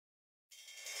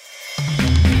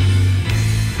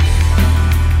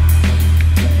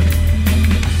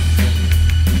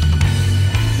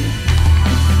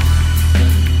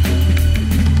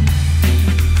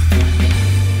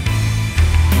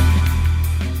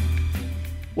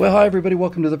Well, hi, everybody.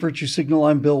 Welcome to the Virtue Signal.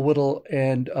 I'm Bill Whittle,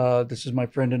 and this is my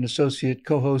friend and associate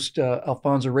co-host,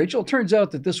 Alfonso Rachel. It turns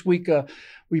out that this week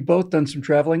we both done some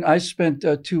traveling. I spent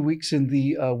 2 weeks in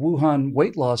the Wuhan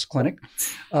weight loss clinic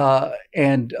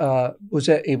and was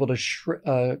able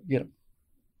to,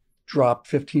 drop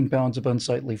 15 pounds of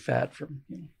unsightly fat from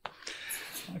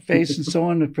my face and so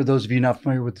on. And for those of you not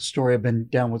familiar with the story, I've been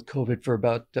down with COVID for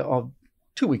about 2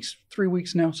 weeks, 3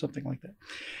 weeks now, something like that.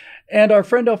 And our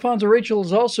friend Alfonso Rachel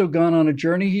has also gone on a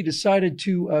journey. He decided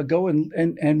to go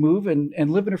and move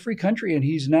and live in a free country. And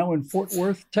he's now in Fort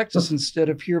Worth, Texas, instead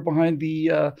of here behind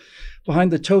the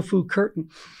tofu curtain.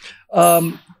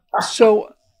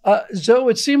 So,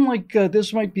 Zoe, it seemed like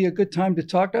this might be a good time to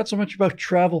talk, not so much about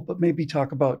travel, but maybe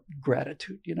talk about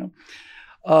gratitude,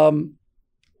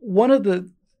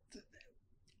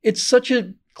 it's such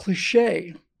a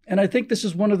cliche. And I think this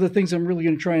is one of the things I'm really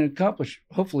going to try and accomplish,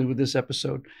 hopefully, with this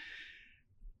episode,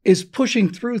 is pushing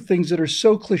through things that are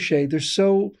so cliche. They're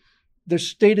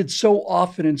stated so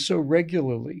often and so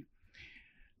regularly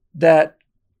that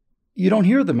you don't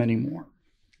hear them anymore.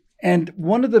 And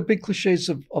one of the big cliches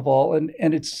of all, and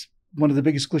it's one of the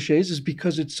biggest cliches, is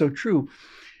because it's so true.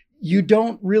 You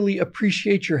don't really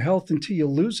appreciate your health until you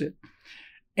lose it.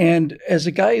 And as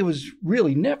a guy who was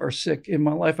really never sick in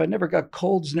my life, I never got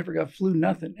colds, never got flu,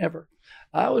 nothing, ever.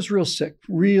 I was real sick,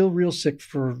 real sick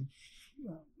for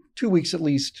 2 weeks at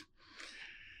least.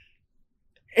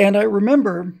 And I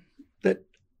remember that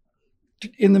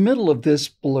in the middle of this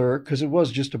blur, because it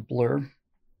was just a blur,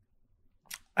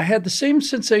 I had the same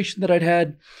sensation that I'd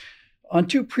had on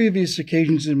 2 previous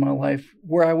occasions in my life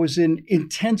where I was in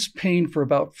intense pain for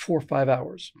about 4 or 5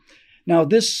 hours. Now,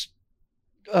 this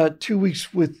 2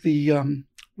 weeks with the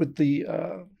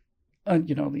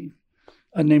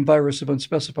unnamed virus of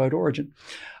unspecified origin,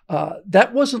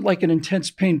 that wasn't like an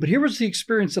intense pain, but here was the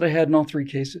experience that I had in all 3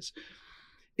 cases.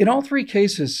 In all 3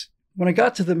 cases, when I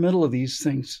got to the middle of these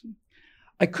things,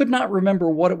 I could not remember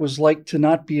what it was like to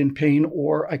not be in pain,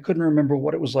 or I couldn't remember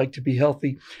what it was like to be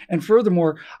healthy. And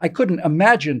furthermore, I couldn't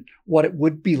imagine what it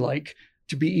would be like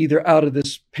to be either out of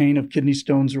this pain of kidney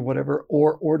stones or whatever,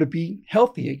 or to be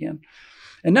healthy again.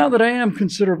 And now that I am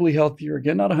considerably healthier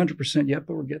again, not 100% yet,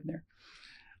 but we're getting there,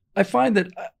 I find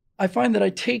that I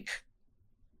take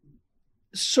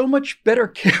so much better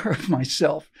care of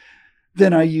myself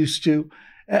than I used to.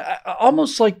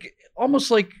 Almost like,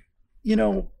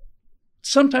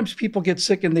 sometimes people get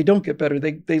sick and they don't get better.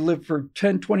 They live for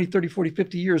 10, 20, 30, 40,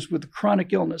 50 years with a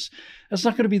chronic illness. That's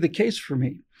not going to be the case for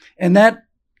me. And that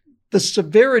the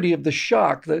severity of the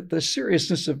shock, the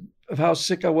seriousness of how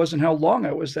sick I was and how long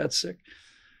I was that sick,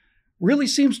 really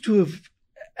seems to have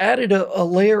added a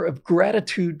layer of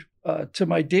gratitude to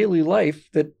my daily life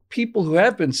that people who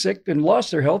have been sick and lost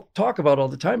their health talk about all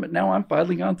the time. But now I'm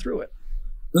finally gone through it.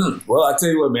 Well, I tell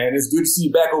you what, man, it's good to see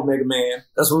you back, Omega Man.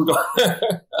 That's what we're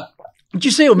going. Did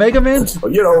you say Omega Man?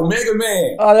 Omega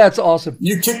Man. Oh, that's awesome.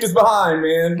 You kicked us behind,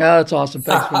 man. Oh, that's awesome.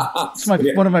 Thanks, man.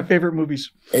 It's one of my favorite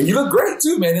movies. And you look great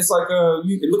too, man. It's like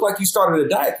it looked like you started a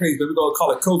diet craze, but we're gonna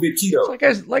call it COVID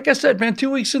keto. Like I said, man, 2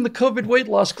 weeks in the COVID weight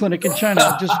loss clinic in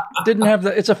China, just didn't have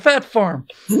it's a fat farm.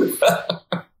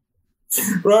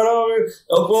 Right on, man.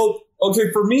 Well,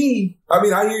 okay, for me, I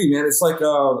mean, I hear you, man. It's like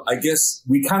I guess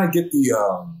we kind of get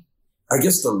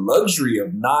the luxury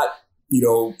of not.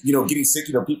 Getting sick.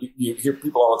 People, you hear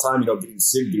people all the time, getting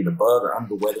sick, getting a bug or under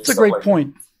the weather. That's a great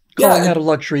point. Calling that a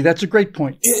luxury. That's a great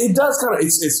point. It does kind of.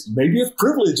 It's maybe it's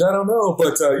privilege. I don't know,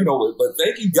 but but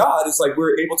thank you God. It's like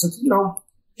we're able to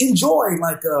enjoy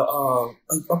like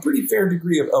a pretty fair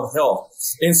degree of health.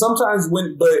 And sometimes but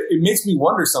it makes me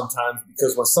wonder sometimes,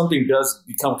 because when something does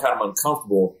become kind of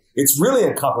uncomfortable, it's really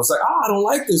uncomfortable. It's like, I don't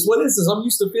like this. What is this? I'm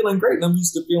used to feeling great and I'm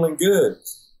used to feeling good.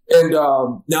 And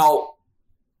now.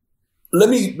 Let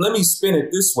me spin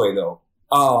it this way though.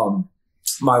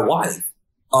 My wife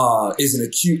is an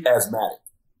acute asthmatic,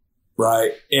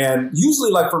 right? And usually,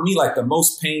 like for me, like the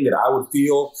most pain that I would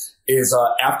feel is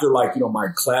after my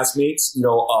classmates, in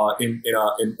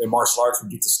martial arts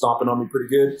would get to stomping on me pretty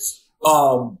good.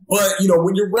 But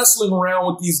when you're wrestling around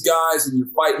with these guys and you're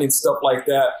fighting and stuff like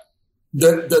that,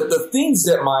 the things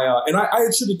that and I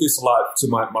attribute this a lot to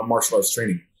my martial arts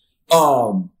training.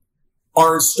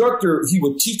 Our instructor, he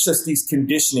would teach us these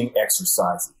conditioning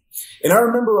exercises. And I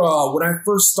remember when I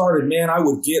first started, man, I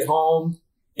would get home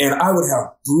and I would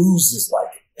have bruises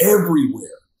like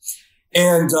everywhere.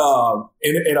 And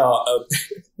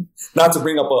not to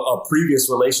bring up a previous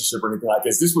relationship or anything like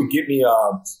this would get me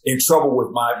in trouble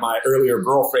with my earlier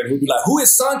girlfriend, who'd be like, "Who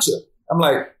is Sancha?" I'm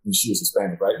like, she was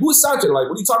Hispanic, right? Who is Sandra? Like,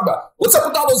 what are you talking about? What's up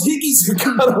with all those hickeys?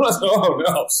 I was like, oh,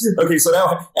 no. Okay, so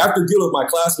now after dealing with my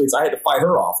classmates, I had to fight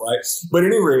her off, right? But at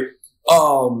any rate,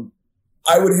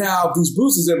 I would have these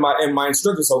bruises, and my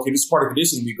instructor said, okay, this is part of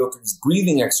conditioning. We go through these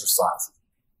breathing exercises,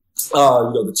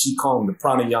 the Qigong, the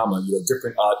pranayama,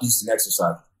 different Eastern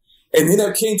exercises. And then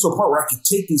it came to a point where I could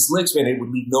take these licks, man, it would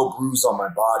leave no bruise on my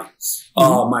body.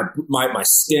 My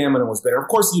stamina was better. Of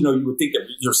course, you would think that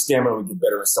your stamina would get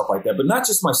better and stuff like that, but not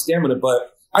just my stamina,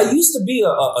 but I used to be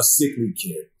a sickly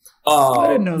kid.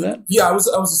 I didn't know that. Yeah, I was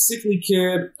a sickly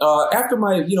kid. After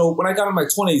my, when I got in my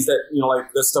 20s, that,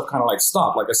 that stuff kind of like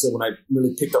stopped. Like I said, when I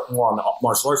really picked up more on the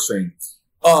martial arts training.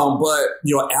 But,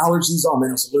 allergies, oh man,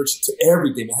 I was allergic to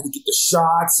everything. I had to get the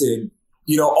shots and,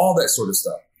 all that sort of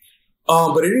stuff.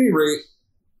 But at any rate,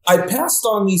 I passed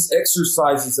on these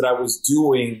exercises that I was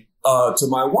doing, to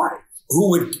my wife,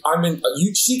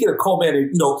 she'd get a cold, man. And,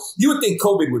 you would think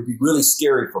COVID would be really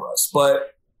scary for us,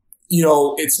 but,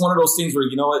 it's one of those things where,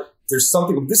 there's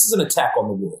something, this is an attack on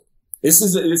the world. This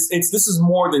is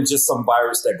more than just some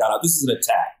virus that got out. This is an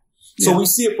attack. So we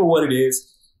see it for what it is.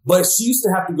 But she used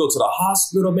to have to go to the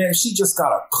hospital, man. She just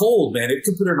got a cold, man. It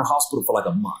could put her in the hospital for like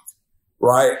a month,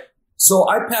 right? So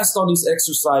I passed on these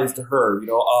exercises to her,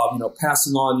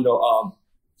 passing on,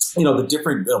 the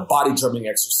different body drumming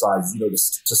exercises,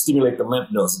 to stimulate the lymph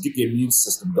nodes and get the immune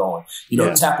system going,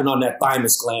 tapping on that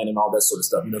thymus gland and all that sort of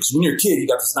stuff, because when you're a kid, you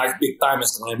got this nice big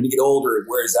thymus gland. When you get older, it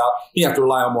wears out. You have to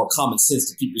rely on more common sense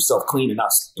to keep yourself clean and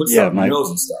not put stuff in your nose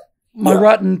and stuff. My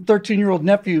rotten 13-year-old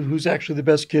nephew, who's actually the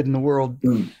best kid in the world,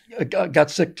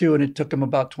 got sick too, and it took him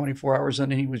about 24 hours,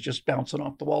 and he was just bouncing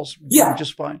off the walls. Yeah,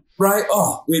 just fine. Right?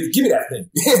 Oh, give me that thing.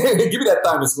 Give me that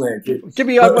thymus gland, kid. Give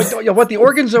me, I want the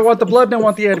organs, I want the blood, and I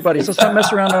want the antibodies. Let's not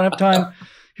mess around. I don't have time.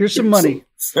 Here's some money.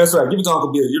 That's right. Give it to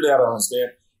Uncle Bill. Your dad, I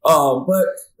understand. But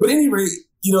at any rate,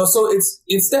 so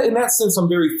it's that in that sense, I'm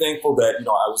very thankful that,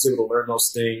 I was able to learn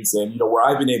those things, and, where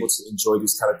I've been able to enjoy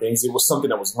these kind of things. It was something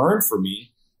that was learned for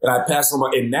me. And I passed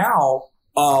on, and now,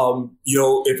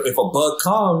 if a bug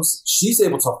comes, she's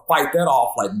able to fight that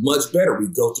off like much better. We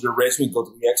go through the regimen, we go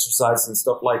through the exercises and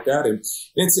stuff like that, and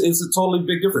it's a totally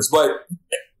big difference. But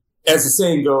as the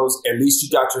saying goes, at least you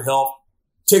got your health.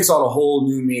 Takes on a whole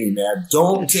new meaning, man.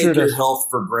 Don't take your health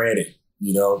for granted.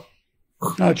 No,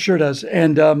 it sure does.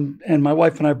 And my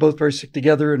wife and I are both very sick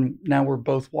together, and now we're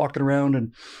both walking around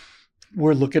and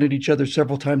we're looking at each other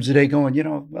several times a day, going,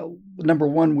 well, number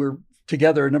one, we're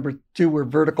together. Number two, we're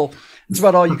vertical. It's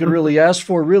about all you can really ask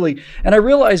for, really. And I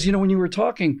realized, when you were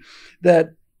talking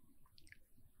that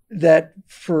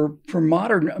for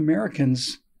modern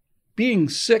Americans, being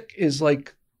sick is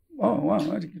like, oh, wow,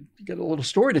 you get a little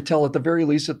story to tell at the very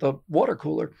least at the water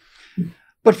cooler.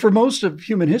 But for most of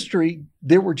human history,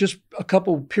 there were just a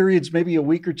couple periods, maybe a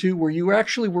week or two, where you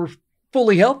actually were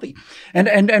fully healthy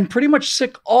and pretty much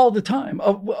sick all the time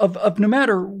of no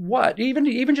matter what,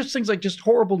 even just things like just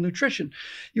horrible nutrition.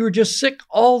 You were just sick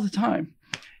all the time.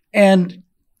 And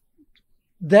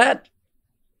that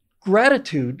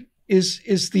gratitude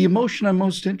is the emotion I'm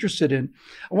most interested in.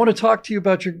 I want to talk to you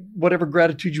about your whatever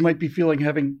gratitude you might be feeling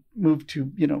having moved to,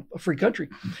 a free country.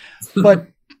 But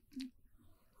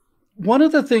one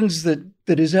of the things that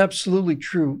is absolutely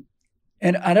true,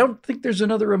 and I don't think there's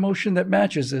another emotion that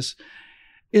matches this,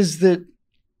 is that,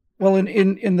 well,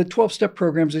 in the 12-step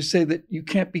programs, they say that you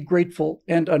can't be grateful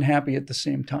and unhappy at the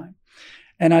same time.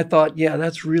 And I thought, yeah,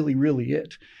 that's really, really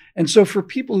it. And so for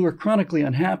people who are chronically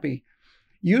unhappy,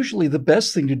 usually the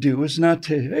best thing to do is not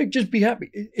to just be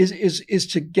happy, is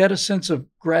to get a sense of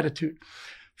gratitude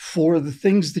for the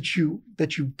things that you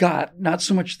got, not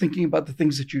so much thinking about the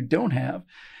things that you don't have.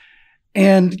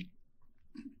 And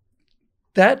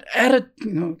that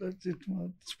attitude,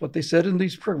 that's what they said in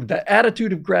these programs. That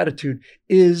attitude of gratitude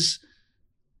is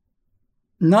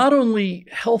not only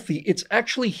healthy, it's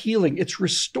actually healing. It's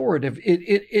restorative.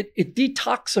 It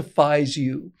detoxifies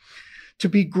you to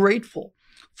be grateful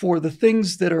for the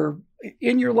things that are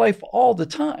in your life all the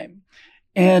time.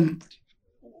 And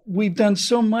we've done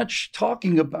so much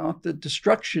talking about the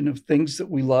destruction of things that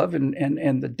we love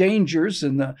and the dangers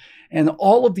and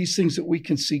all of these things that we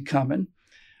can see coming.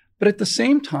 But at the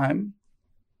same time,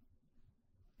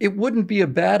 it wouldn't be a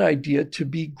bad idea to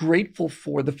be grateful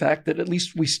for the fact that at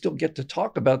least we still get to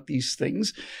talk about these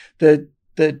things, that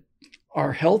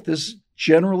our health is,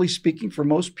 generally speaking, for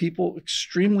most people,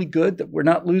 extremely good, that we're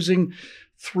not losing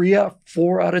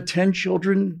 4 out of 10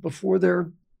 children before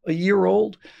they're a year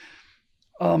old.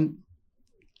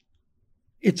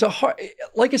 It's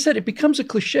like I said, it becomes a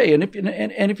cliche. And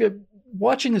if you're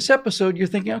watching this episode, you're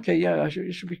thinking, okay, yeah, I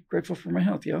should be grateful for my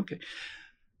health. Yeah, okay.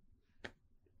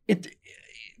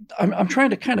 I'm trying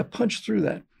to kind of punch through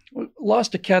that.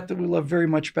 Lost a cat that we loved very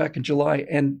much back in July,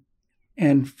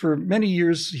 and for many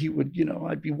years he would,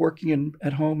 I'd be working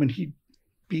at home and he'd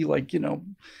be like,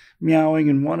 meowing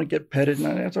and want to get petted,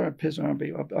 and that's all right, piss on,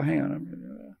 I'll hang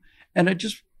on, and I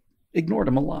just ignored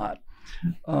him a lot.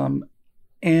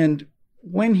 And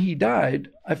when he died,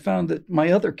 I found that my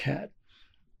other cat,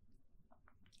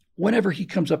 whenever he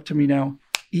comes up to me now,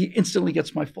 he instantly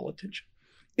gets my full attention,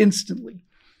 instantly,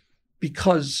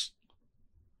 because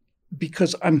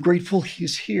I'm grateful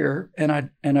he's here, and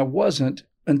I wasn't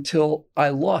until I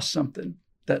lost something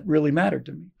that really mattered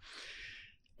to me.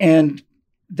 And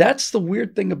that's the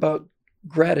weird thing about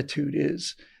gratitude,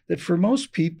 is that for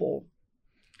most people,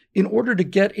 in order to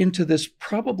get into this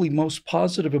probably most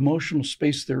positive emotional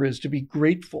space there is, to be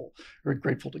grateful, or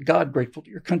grateful to God, grateful to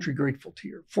your country, grateful to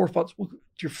your forefathers, to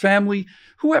your family,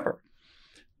 whoever,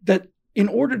 that in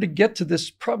order to get to this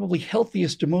probably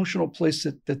healthiest emotional place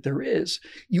that there is,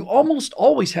 you almost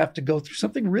always have to go through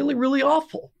something really, really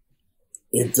awful.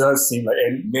 It does seem like,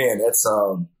 and man, that's,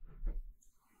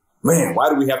 man, why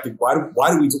do we have to, why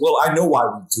do we do, well, I know why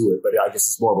we do it, but I guess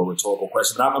it's more of a rhetorical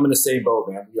question. But I'm in the same boat,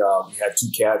 man. We had 2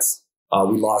 cats.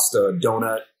 We lost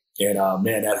Donut, and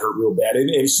man, that hurt real bad.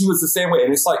 And she was the same way.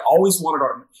 And it's like, always wanted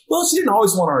she didn't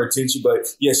always want our attention,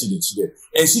 but yeah, she did.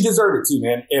 And she deserved it too,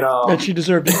 man. And she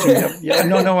deserved it too. Yeah.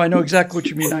 No, I know exactly what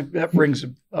you mean. That rings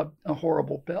a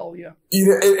horrible bell. Yeah.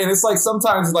 And it's like,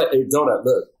 sometimes it's like, hey, Donut,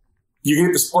 look. You're gonna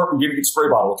get the spray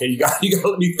bottle, okay? You got to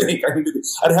let me think.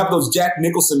 I'd have those Jack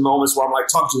Nicholson moments where I'm like,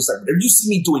 talk to you a second. If you see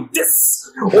me doing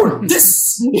this or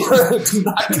this, do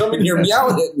not come in here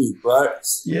meowing at me, right?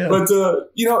 Yeah. But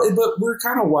but we're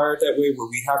kind of wired that way, where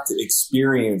we have to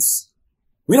experience.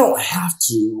 We don't have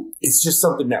to. It's just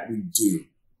something that we do.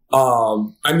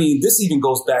 I mean, this even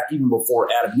goes back even before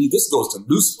Adam and Eve. This goes to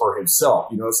Lucifer himself.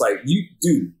 It's like,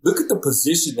 dude, look at the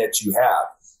position that you have.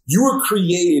 You were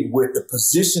created with the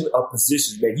position of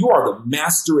positions, man. You are the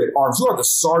master at arms. You are the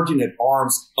sergeant at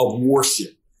arms of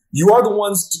worship. You're the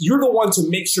one to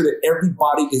make sure that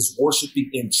everybody is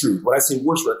worshiping in truth. When I say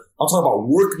worship, I'm talking about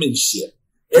workmanship.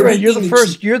 Right, you're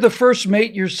the first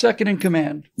mate. You're second in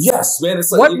command. Yes, man.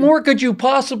 It's like, what more could you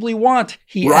possibly want?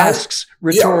 He asks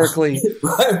rhetorically. Yeah,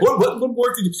 right. What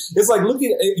more could you? It's like, look at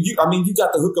you. I mean, you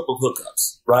got the hookup of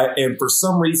hookups, right? And for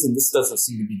some reason, this doesn't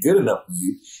seem to be good enough for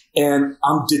you. And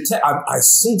I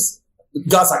sense,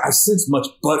 God's like, I sense much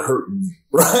butthurt in you,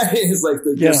 right? It's like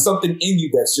there's something in you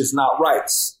that's just not right.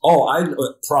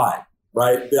 Oh, pride,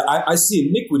 right? I see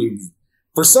iniquity in you.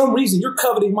 For some reason, you're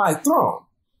coveting my throne.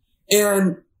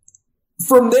 And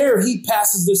from there, he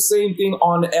passes the same thing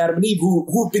on to Adam and Eve,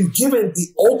 who have been given the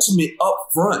ultimate up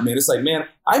front, man. It's like, man,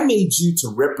 I made you to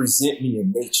represent me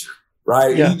in nature,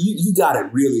 right? Yeah. You got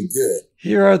it really good.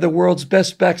 Here are the world's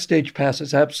best backstage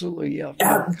passes. Absolutely, yeah.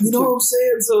 You know what I'm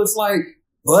saying? So it's like,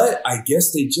 but I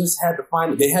guess they just had to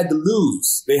find it. They had to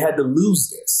lose. They had to lose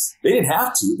this. They didn't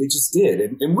have to. They just did.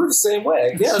 And we're the same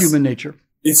way, I guess. It's human nature.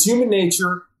 It's human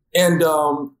nature. And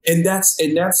that's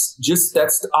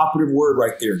the operative word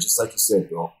right there. Just like you said,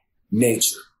 Bill,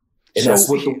 nature. And that's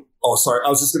what I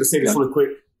was just going to say this really quick.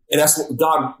 And that's what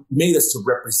God made us to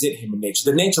represent him in nature,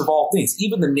 the nature of all things,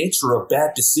 even the nature of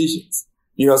bad decisions.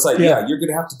 It's like, you're going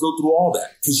to have to go through all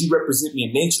that because you represent me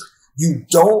in nature. You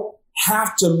don't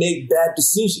have to make bad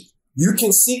decisions. You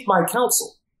can seek my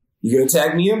counsel. You going to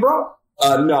tag me in, bro?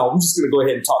 No, I'm just going to go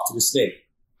ahead and talk to the snake.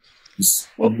 You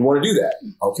want to do that?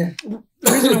 Okay.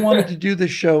 The reason I wanted to do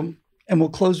this show, and we'll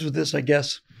close with this, I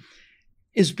guess,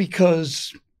 is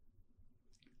because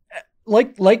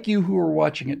like you who are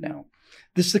watching it now,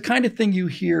 this is the kind of thing you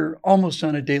hear almost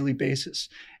on a daily basis.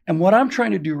 And what I'm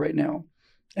trying to do right now,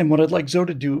 and what I'd like Zoe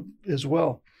to do as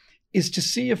well, is to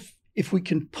see if we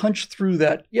can punch through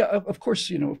that. Yeah, of course,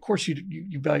 of course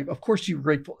you value, of course you're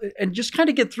grateful, and just kind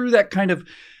of get through that kind of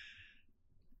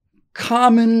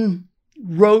common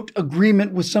rote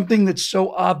agreement with something that's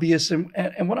so obvious.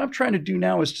 And what I'm trying to do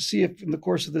now is to see if in the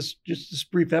course of this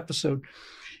brief episode,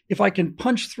 if I can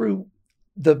punch through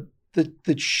the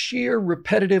sheer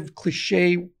repetitive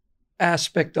cliche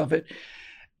aspect of it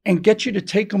and get you to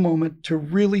take a moment to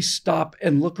really stop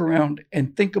and look around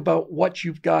and think about what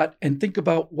you've got and think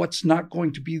about what's not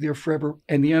going to be there forever.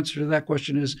 And the answer to that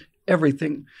question is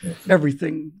everything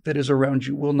that is around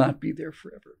you will not be there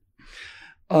forever.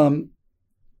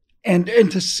 And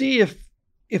to see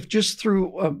if just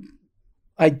through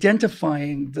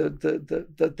identifying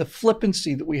the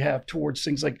flippancy that we have towards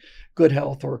things like good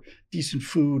health or decent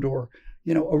food or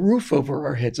a roof over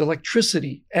our heads,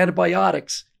 electricity,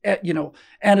 antibiotics,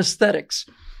 anesthetics.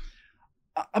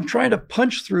 I'm trying to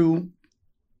punch through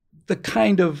the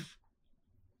kind of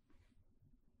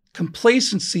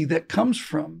complacency that comes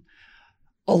from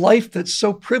a life that's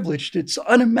so privileged, it's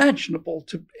unimaginable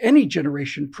to any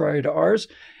generation prior to ours.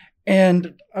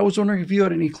 And I was wondering if you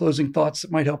had any closing thoughts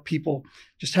that might help people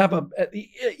just have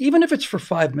even if it's for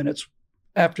 5 minutes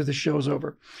after the show's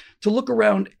over, to look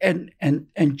around and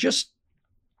just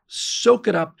soak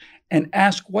it up and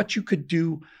ask what you could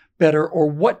do better, or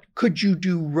what could you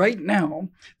do right now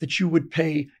that you would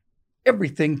pay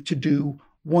everything to do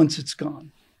once it's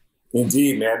gone.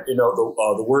 Indeed, man.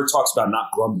 The word talks about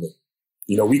not grumbling.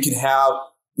 We can have,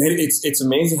 man, it's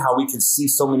amazing how we can see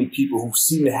so many people who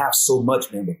seem to have so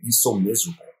much, man, but be so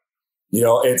miserable.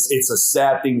 It's a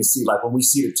sad thing to see. Like when we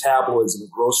see the tabloids in the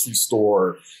grocery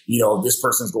store, this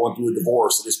person's going through a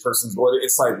divorce, this person's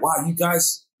it's like, wow, you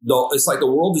guys, it's like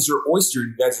the world is your oyster.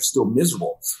 You guys are still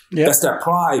miserable. Yep. That's that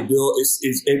pride, Bill.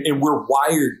 And we're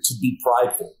wired to be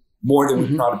prideful more than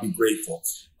we're proud to be grateful.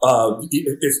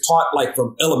 It's taught like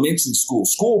from elementary school.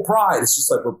 School pride. It's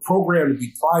just like we're programmed to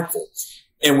be prideful.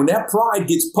 And when that pride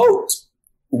gets poked,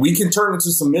 we can turn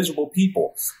into some miserable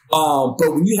people.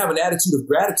 But when you have an attitude of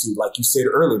gratitude, like you said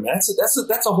earlier, man,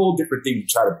 that's a whole different thing to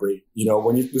try to break.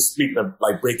 When you're speaking of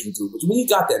like breaking through, but when you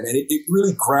got that, man, it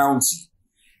really grounds you.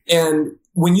 And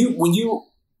when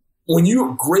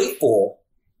you're grateful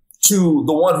to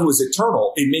the one who is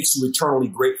eternal, it makes you eternally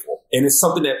grateful. And it's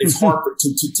something that it's hard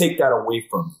to take that away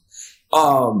from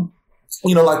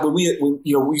you. Like when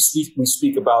we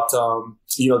speak about,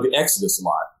 the Exodus a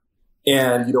lot,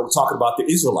 and, talking about the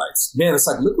Israelites, man, it's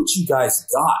like, look what you guys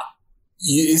got.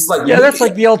 It's like, that's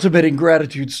like the ultimate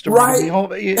ingratitude story,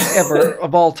 right? Ever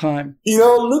of all time.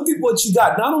 Look at what you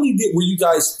got. Not only were you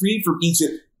guys freed from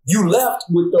Egypt, you left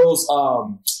with those,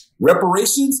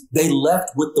 reparations. They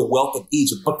left with the wealth of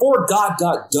Egypt. Before God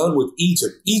got done with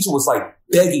Egypt, Egypt was like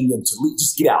begging them to leave,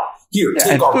 just get out. Here,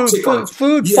 take our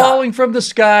food falling from the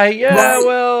sky. Yeah, right.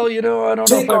 Well, I don't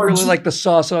know if I really like the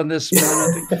sauce on this one.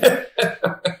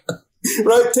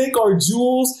 Right? Take our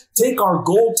jewels, take our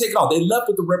gold, take it all. They left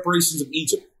with the reparations of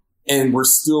Egypt, and we're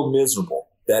still miserable.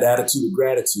 That attitude of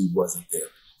gratitude wasn't there.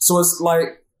 So it's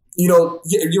like,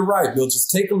 you're right, Bill. Just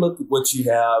take a look at what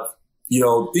you have.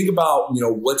 Think about,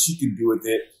 what you can do with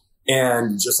it.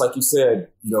 And just like you said,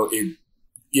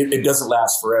 it doesn't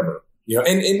last forever.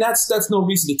 And that's no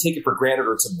reason to take it for granted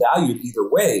or to value it either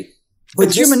way. But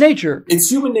it's human nature. It's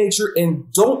human nature.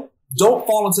 And don't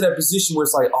fall into that position where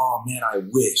it's like, oh man, I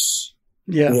wish.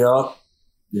 Yeah.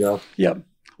 Yeah.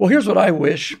 Well, here's what I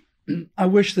wish. I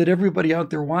wish that everybody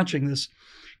out there watching this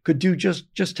could do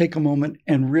just take a moment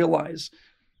and realize.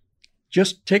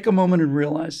 Just take a moment and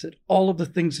realize that all of the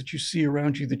things that you see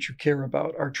around you that you care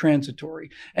about are transitory.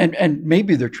 And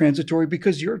maybe they're transitory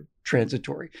because you're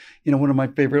transitory. One of my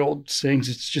favorite old sayings,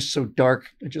 it's just so dark.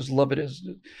 I just love it, is,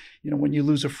 when you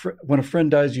lose when a friend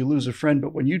dies, you lose a friend,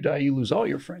 but when you die, you lose all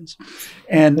your friends.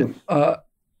 And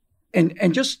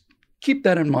just keep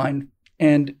that in mind.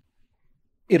 And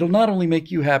it'll not only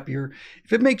make you happier.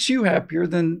 If it makes you happier,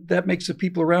 then that makes the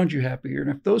people around you happier. And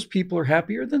if those people are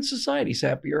happier, then society's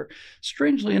happier.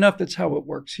 Strangely enough, that's how it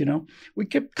works. We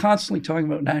kept constantly talking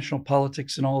about national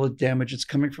politics and all the damage that's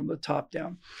coming from the top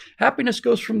down. Happiness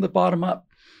goes from the bottom up.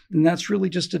 And that's really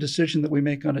just a decision that we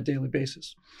make on a daily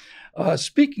basis.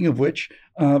 Speaking of which,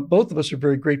 both of us are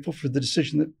very grateful for the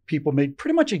decision that people made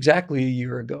pretty much exactly a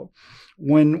year ago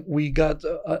when we got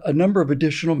a number of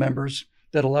additional members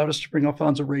that allowed us to bring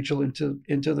Alfonso Rachel into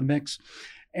the mix.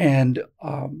 And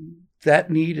that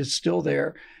need is still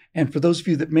there. And for those of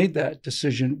you that made that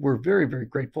decision, we're very, very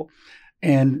grateful.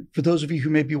 And for those of you who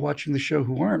may be watching the show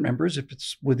who aren't members, if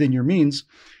it's within your means,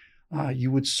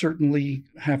 you would certainly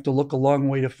have to look a long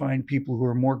way to find people who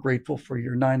are more grateful for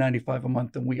your $9.95 a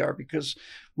month than we are, because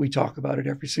we talk about it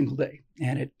every single day.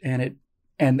 And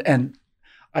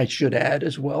I should add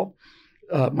as well,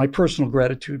 my personal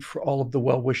gratitude for all of the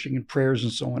well-wishing and prayers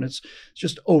and so on. It's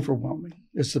just overwhelming.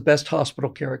 It's the best hospital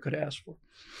care I could ask for.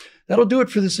 That'll do it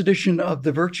for this edition of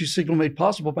The Virtue Signal, made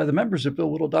possible by the members at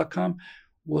BillWhittle.com.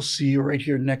 We'll see you right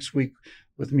here next week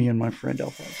with me and my friend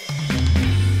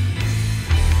Alfonso.